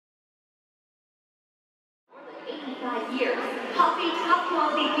25 years, Coffee top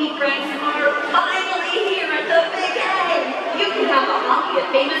quality beef ranks are finally here at the Big A. You can have a hockey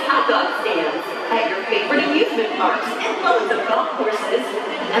at famous hot dog stands, at your favorite amusement parks, and loads of golf courses,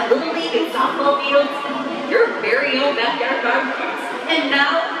 at Little League and softball fields, your very own backyard barbecues, and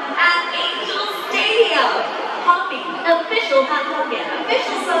now at Angel Stadium. Hoppy, official hot dog and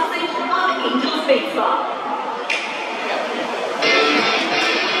official sausage of Angels Baseball.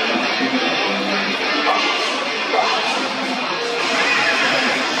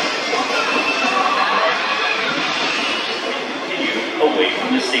 Away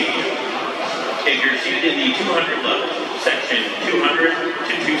from the stadium. Take your seat in the 200 level, section 200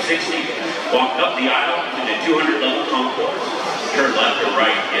 to 260. Walk up the aisle to the 200 level concourse. Turn left or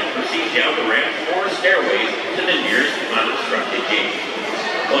right and proceed down the ramp or stairways to the nearest unobstructed gate.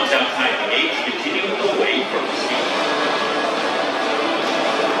 Once outside the gates, continue away from the stadium.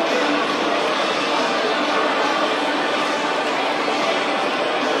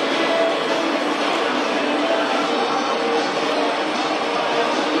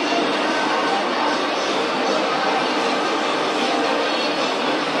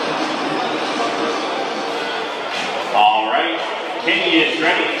 Kenny is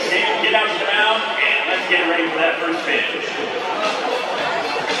ready. Sam, get out to the mound, and let's get ready for that first pitch.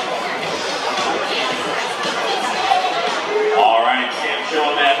 All right, Sam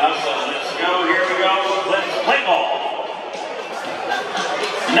showing that hustle. Let's go. Here we go. Let's play ball.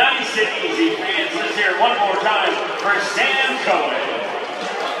 Nice and easy, fans. Let's hear it one more time for Sam Cohen.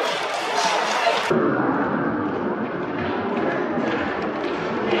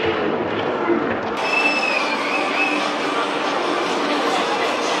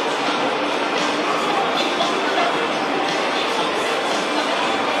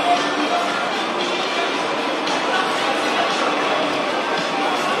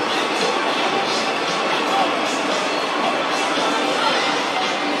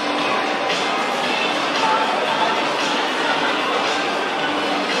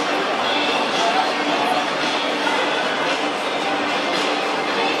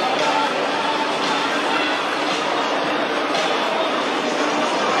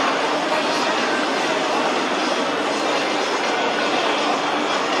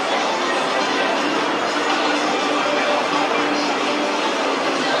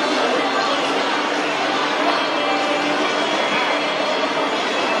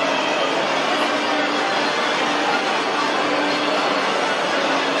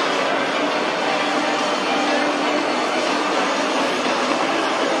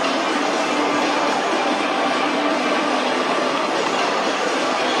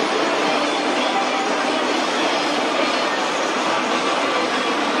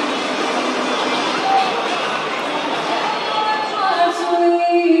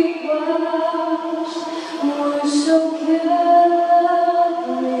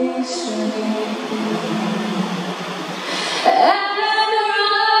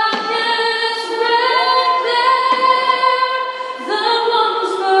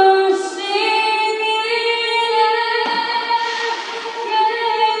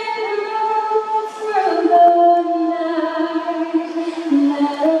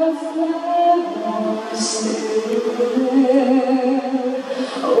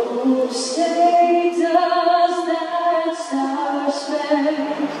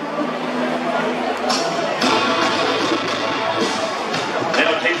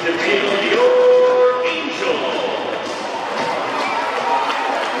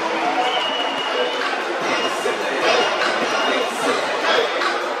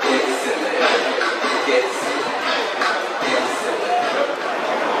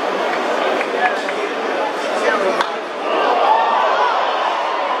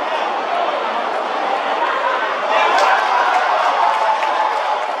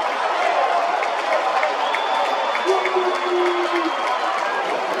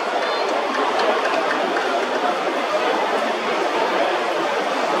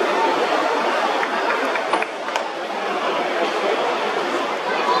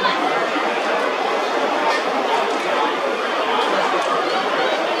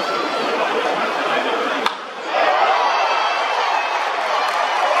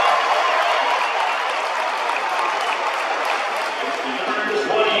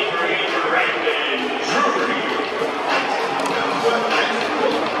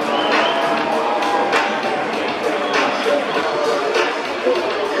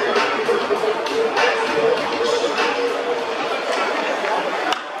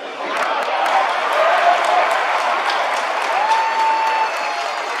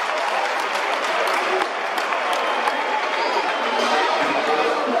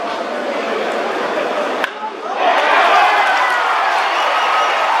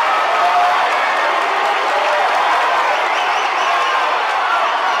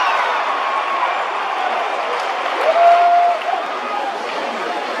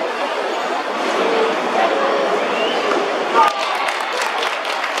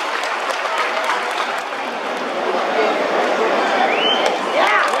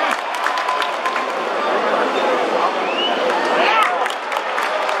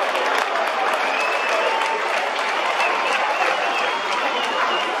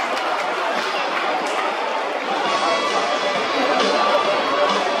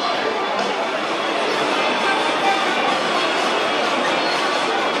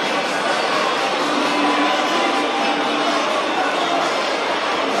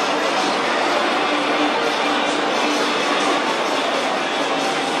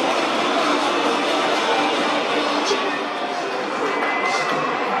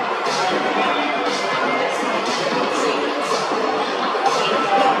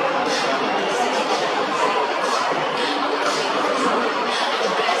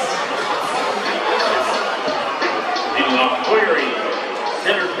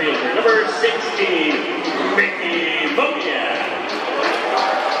 fielder, number 16, Mickey Monia.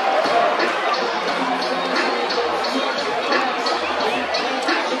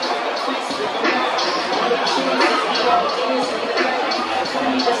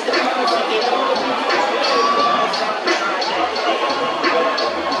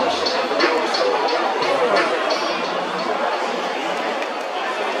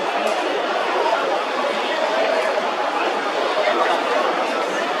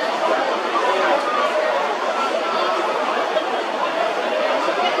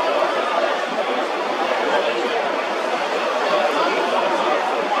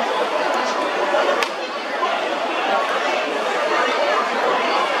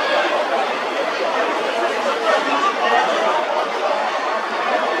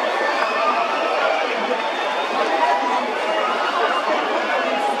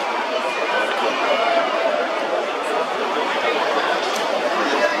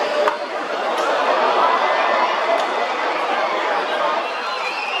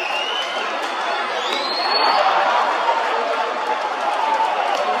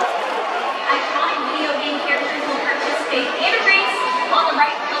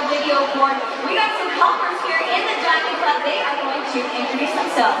 We got some helpers here in the Diamond Club. They are going to introduce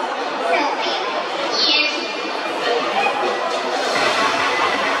themselves.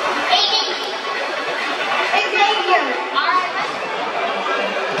 Xavier. All right.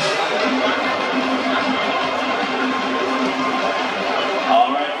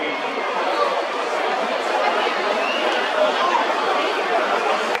 All right.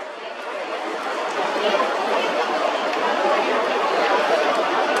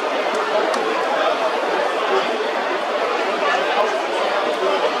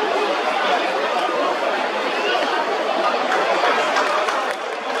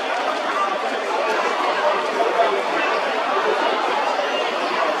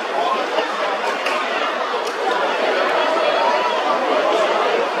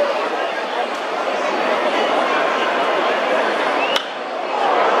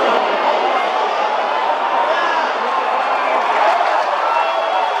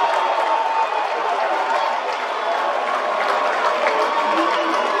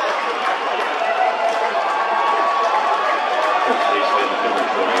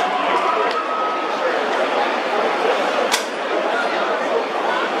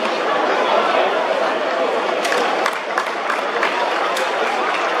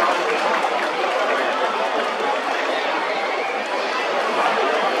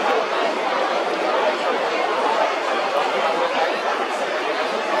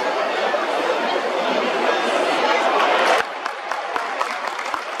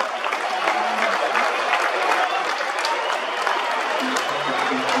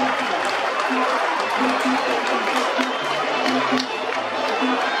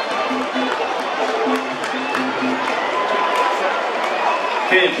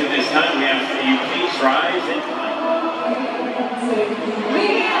 Kids, at this time we ask that you please rise and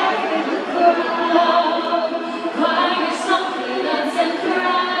climb.